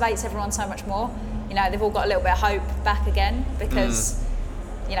motivates everyone so much more. You know, they've all got a little bit of hope back again because,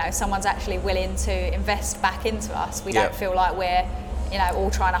 you know, someone's actually willing to invest back into us. We don't feel like we're, you know,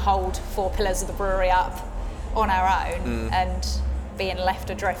 all trying to hold 4 pillars of the brewery up on our own and being left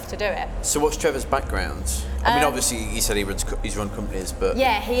adrift to do it. So what's Trevor's background? I mean, obviously you said he's run companies, but...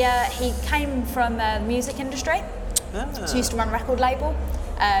 Yeah, he came from the music industry. So he used to run a record label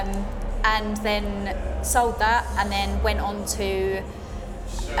and then sold that and then went on to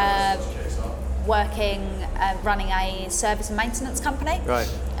running a service and maintenance company. Right.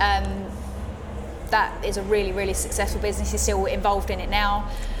 That is a really, really successful business. He's still involved in it now.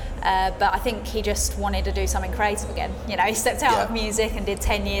 But I think he just wanted to do something creative again. You know, he stepped out of music and did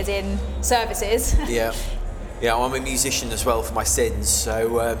 10 years in services. Yeah, well, I'm a musician as well for my sins,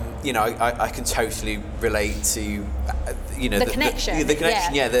 so you know, I can totally relate to you know the connection. The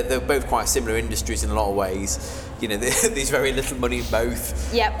connection. Yeah, they're both quite similar industries in a lot of ways. You know, there's very little money in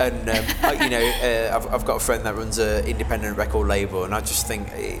both. Yep. And you know, I've got a friend that runs an independent record label, and I just think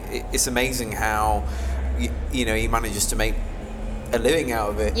it's amazing how you know he manages to make a living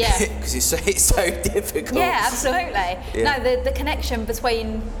out of it. Yeah. Because it's so difficult. Yeah, absolutely. Yeah. No, the connection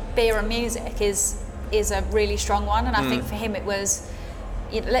between beer and music is a really strong one, and I think for him it was,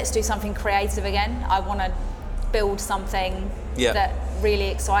 you know, let's do something creative again. I want to build something that really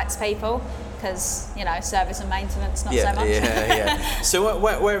excites people, because, you know, service and maintenance not so much. So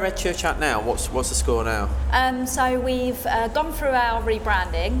where Red Church at now? What's the score now? So we've gone through our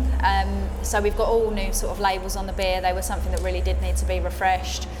rebranding. So we've got all new sort of labels on the beer. They were something that really did need to be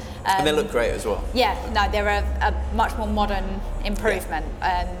refreshed. And they look great as well. Yeah, no, they're a much more modern improvement.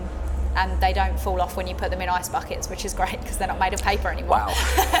 And they don't fall off when you put them in ice buckets, which is great because they're not made of paper anymore. Wow.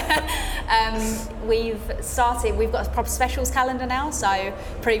 We've got a proper specials calendar now, so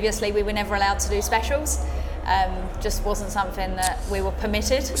previously we were never allowed to do specials. Just wasn't something that we were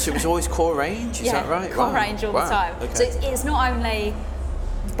permitted. So it was always core range, is that right? Core range all the time. Okay. So it's not only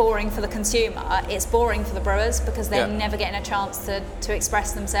boring for the consumer, it's boring for the brewers because they're never getting a chance to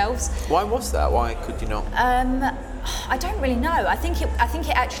express themselves. Why was that? Why could you not? I don't really know. I think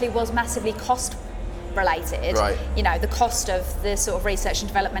it actually was massively cost related. Right. You know, the cost of the sort of research and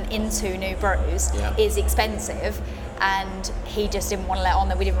development into new brews is expensive, and he just didn't want to let on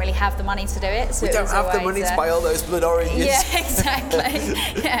that we didn't really have the money to do it. So we don't have the money to buy all those blood oranges. Yeah, exactly.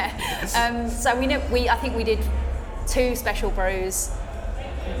 So I think we did 2 special brews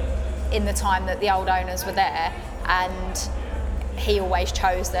in the time that the old owners were there, and he always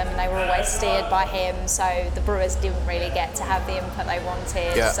chose them and they were always steered by him, so the brewers didn't really get to have the input they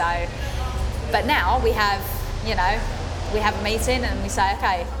wanted. So, but now we have a meeting and we say,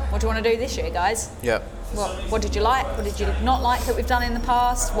 okay, what do you want to do this year, guys? Yeah. What did you like? What did you not like that we've done in the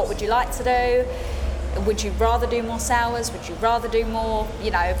past? What would you like to do? Would you rather do more sours? Would you rather do more,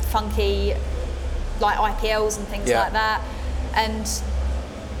 you know, funky, like IPLs and things like that? And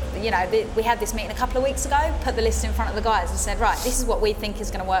you know, we had this meeting a couple of weeks ago, put the list in front of the guys and said, right, this is what we think is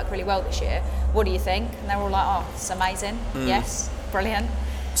going to work really well this year. What do you think? And they were all like, oh, it's amazing. Yes, brilliant.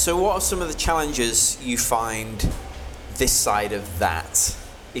 So what are some of the challenges you find this side of that,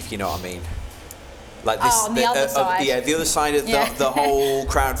 if you know what I mean? Like this, on the other side. The other side of the whole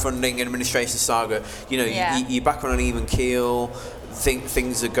crowdfunding and administration saga. You know, you're back on an even keel.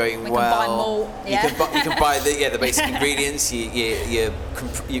 Things are going well. Can buy more. Yeah. You can buy the basic ingredients. Your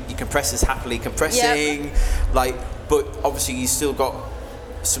compressor's happily compressing. But obviously you still got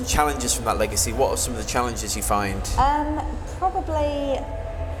some challenges from that legacy. What are some of the challenges you find? Probably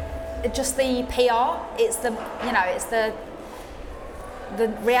just the PR. It's the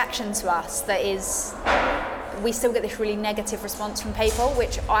reaction to us that is. We still get this really negative response from people,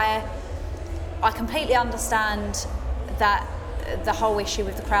 which I completely understand that the whole issue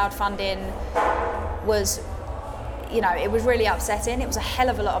with the crowdfunding was, it was really upsetting. It was a hell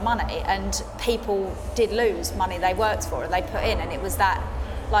of a lot of money, and people did lose money they worked for and they put in, and it was that,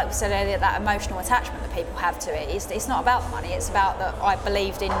 like we said earlier, that emotional attachment that people have to it. It's not about the money, it's about that I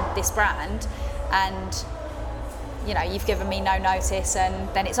believed in this brand, and you've given me no notice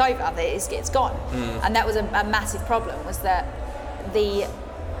and then it's over, it's gone. And that was a massive problem, was that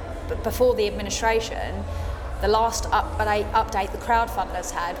before the administration, the last update the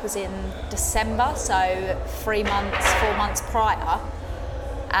crowdfunders had was in December, so 4 months prior,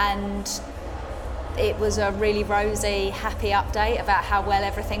 and it was a really rosy, happy update about how well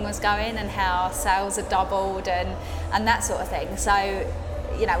everything was going and how sales had doubled and that sort of thing. So,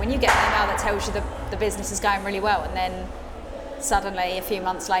 when you get an email that tells you the business is going really well, and then suddenly a few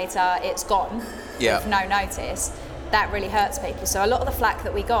months later it's gone with no notice, that really hurts people. So a lot of the flack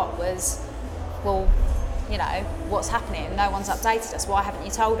that we got was, well, what's happening? No one's updated us. Why haven't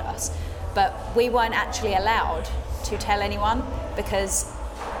you told us? But we weren't actually allowed to tell anyone, because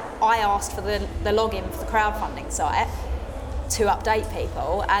I asked for the login for the crowdfunding site to update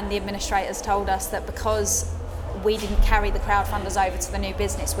people, and the administrators told us that because we didn't carry the crowdfunders over to the new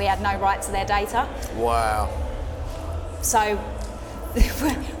business, we had no right to their data. Wow. So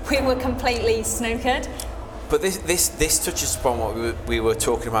we were completely snookered. But this touches upon what we were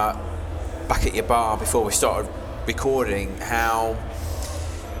talking about back at your bar before we started recording, how,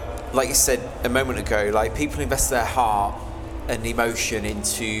 like you said a moment ago, like people invest their heart and emotion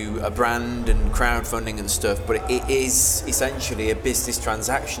into a brand and crowdfunding and stuff, but it is essentially a business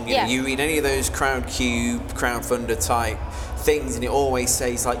transaction. You read any of those Crowdcube, crowdfunder type things, and it always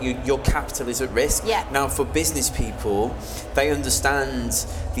says like your capital is at risk. Now, for business people, they understand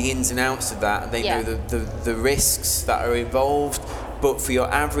the ins and outs of that, and they know the risks that are involved. But for your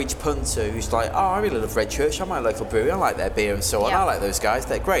average punter who's like, I really love Red Church, I'm my local brewery, I like their beer and so on, I like those guys,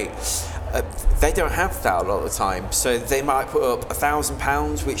 they're great. They don't have that a lot of the time, so they might put up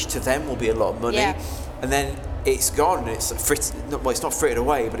 £1,000, which to them will be a lot of money, and then it's gone. It's not frittered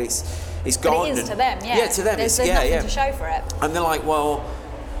away, but it's gone. But it is to them, to them, there's nothing to show for it. And they're like, well,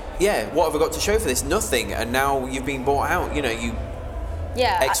 what have I got to show for this? Nothing. And now you've been bought out.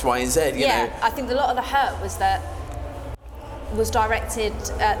 X, Y, and Z. You know. I think a lot of the hurt was directed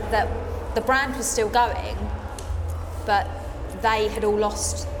at that the brand was still going, but they had all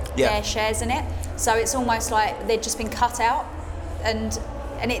lost their shares in it. So it's almost like they'd just been cut out, and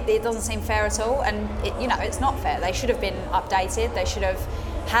it doesn't seem fair at all. And it's not fair. They should have been updated. They should have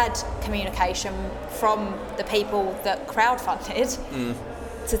had communication from the people that crowdfunded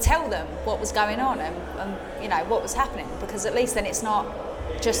to tell them what was going on and what was happening, because at least then it's not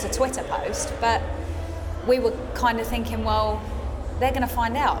just a Twitter post. But we were kind of thinking, well, they're going to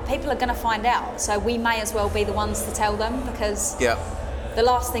find out. People are going to find out, so we may as well be the ones to tell them, because the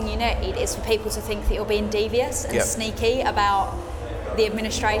last thing you need is for people to think that you're being devious and sneaky about the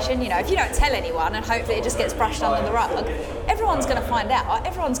administration. If you don't tell anyone and hope that it just gets brushed under the rug, everyone's going to find out,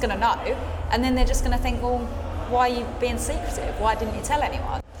 everyone's going to know, and then they're just going to think, well, why are you being secretive? Why didn't you tell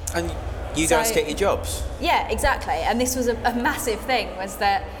anyone? And you guys get your jobs. Yeah, exactly. And this was a massive thing, was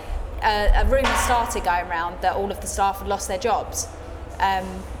that a rumour started going around that all of the staff had lost their jobs,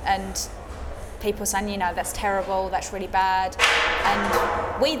 and people saying, that's terrible, that's really bad.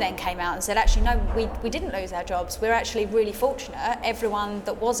 And we then came out and said, actually, no, we didn't lose our jobs. We're actually really fortunate. Everyone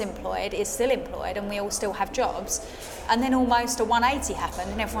that was employed is still employed, and we all still have jobs. And then almost a 180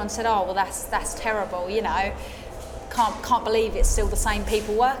 happened, and everyone said, oh, well, that's terrible, Can't believe it's still the same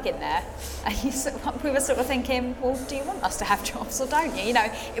people working there. And we were sort of thinking, well, do you want us to have jobs or don't you?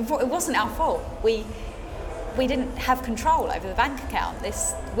 It wasn't our fault. We didn't have control over the bank account.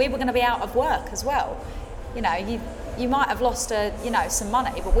 We were going to be out of work as well. You might have lost some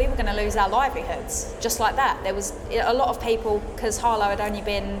money, but we were going to lose our livelihoods just like that. There was a lot of people, because Harlow had only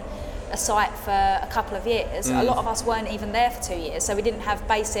been a site for a couple of years. A lot of us weren't even there for 2 years, so we didn't have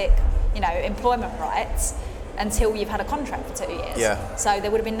basic, employment rights until you've had a contract for 2 years. Yeah. So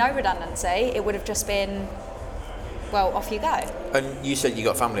there would have been no redundancy. It would have just been, well, off you go. And you said you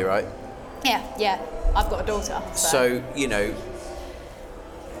got family, right? Yeah. I've got a daughter. So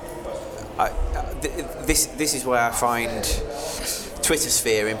this is where I find Twitter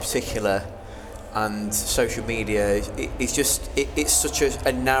sphere in particular and social media, it's such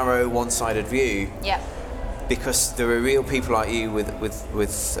a narrow, one-sided view. Yeah. Because there are real people like you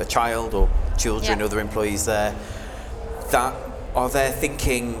with a child or children, other employees there, that are there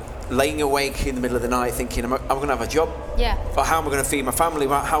thinking, laying awake in the middle of the night thinking, I'm going to have a job. Yeah. Or how am I going to feed my family?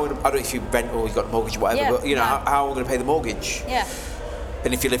 I don't know if you rent or you've got a mortgage or whatever, but how am I going to pay the mortgage? Yeah.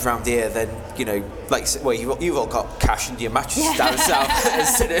 And if you live around here, then like you've all got cash under your mattresses down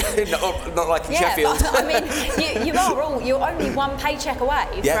south, not like in Sheffield. But, I mean, you're only one paycheck away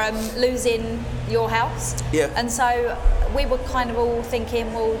from losing your house. Yeah. And so we were kind of all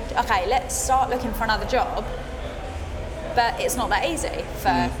thinking, well, okay, let's start looking for another job. But it's not that easy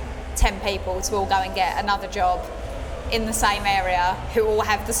for 10 people to all go and get another job in the same area who all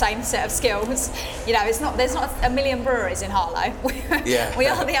have the same set of skills. There's not a million breweries in Harlow. We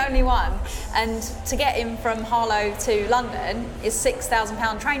are the only one. And to get in from Harlow to London is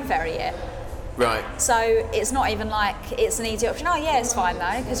 £6,000 train fare a year. Right. So it's not even like it's an easy option. Oh yeah, it's fine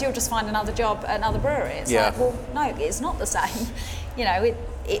though, because you'll just find another job at another brewery. It's like, well, no, it's not the same.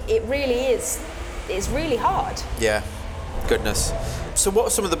 It really is. It's really hard. Yeah. Goodness. So what are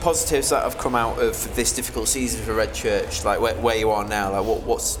some of the positives that have come out of this difficult season for Red Church? Like where you are now, like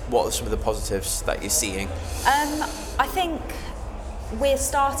what are some of the positives that you're seeing? I think we're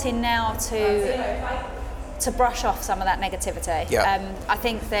starting now to brush off some of that negativity. Yeah. I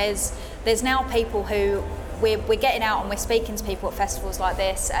think there's now people who we're getting out and we're speaking to people at festivals like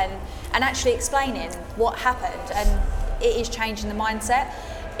this and actually explaining what happened, and it is changing the mindset.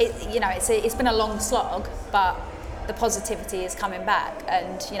 It's been a long slog, but the positivity is coming back,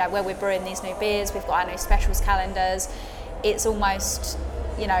 and where we're brewing these new beers, we've got our new specials calendars. It's almost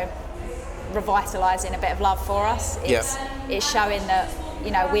revitalising a bit of love for us. It's showing that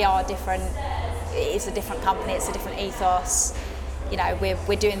we are different. It's a different company. It's a different ethos.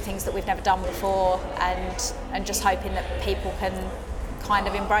 We're doing things that we've never done before, and just hoping that people can kind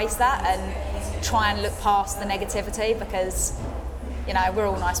of embrace that and try and look past the negativity, because we're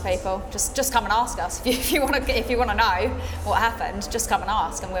all nice people. Just come and ask us if you want to know what happened. Just come and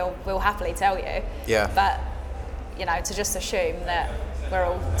ask, and we'll happily tell you. Yeah. But to just assume that we're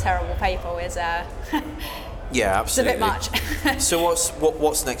all terrible people is yeah, absolutely. It's a bit much. So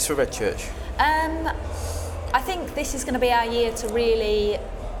what's next for Red Church? I think this is going to be our year to really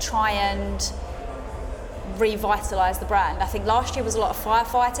try and revitalise the brand. I think last year was a lot of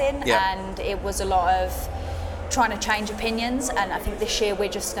firefighting, and it was a lot of trying to change opinions, and I think this year we're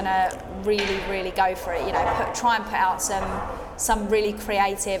just going to really, really go for it. Try and put out some really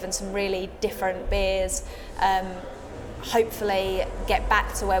creative and some really different beers. Hopefully get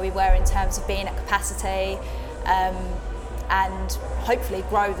back to where we were in terms of being at capacity, and hopefully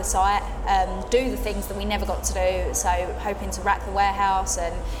grow the site, do the things that we never got to do. So hoping to rack the warehouse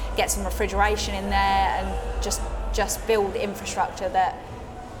and get some refrigeration in there, and just build infrastructure that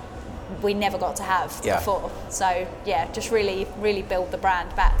we never got to have before. So just really, really build the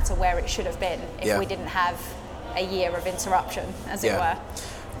brand back to where it should have been if we didn't have a year of interruption, as it were.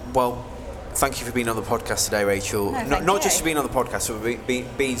 Well, thank you for being on the podcast today, Rachel. No, not just for being on the podcast, but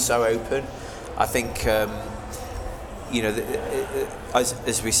being so open. I think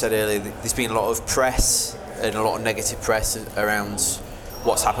as we said earlier, there's been a lot of press and a lot of negative press around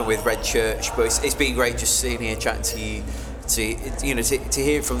what's happened with Red Church, but it's been great just sitting here chatting to you, to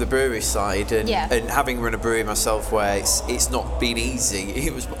hear it from the brewery side, and having run a brewery myself where it's not been easy.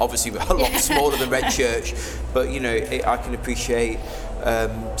 It was obviously a lot smaller than Red Church, but I can appreciate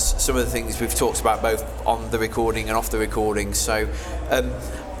some of the things we've talked about both on the recording and off the recording. So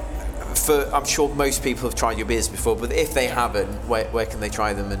I'm sure most people have tried your beers before, but if they haven't, where can they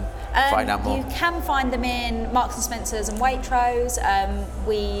try them and find out more? You can find them in Marks and Spencer's and Waitrose.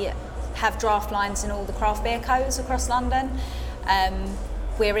 We have draft lines in all the craft beer co's across London.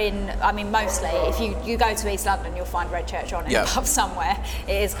 We're in, mostly, if you go to East London, you'll find Red Church on in a pub somewhere.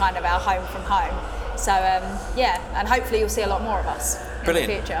 It is kind of our home from home. So, and hopefully you'll see a lot more of us in the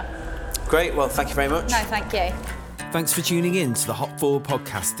future. Great, well, thank you very much. No, thank you. Thanks for tuning in to the Hop Forward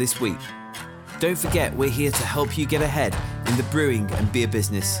podcast this week. Don't forget, we're here to help you get ahead in the brewing and beer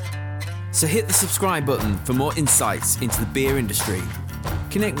business. So hit the subscribe button for more insights into the beer industry.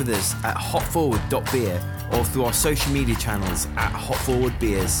 Connect with us at hopforward.beer or through our social media channels at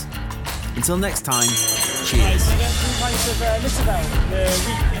hopforwardbeers. Until next time, cheers. Pints of Littervale,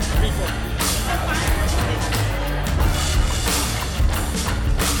 the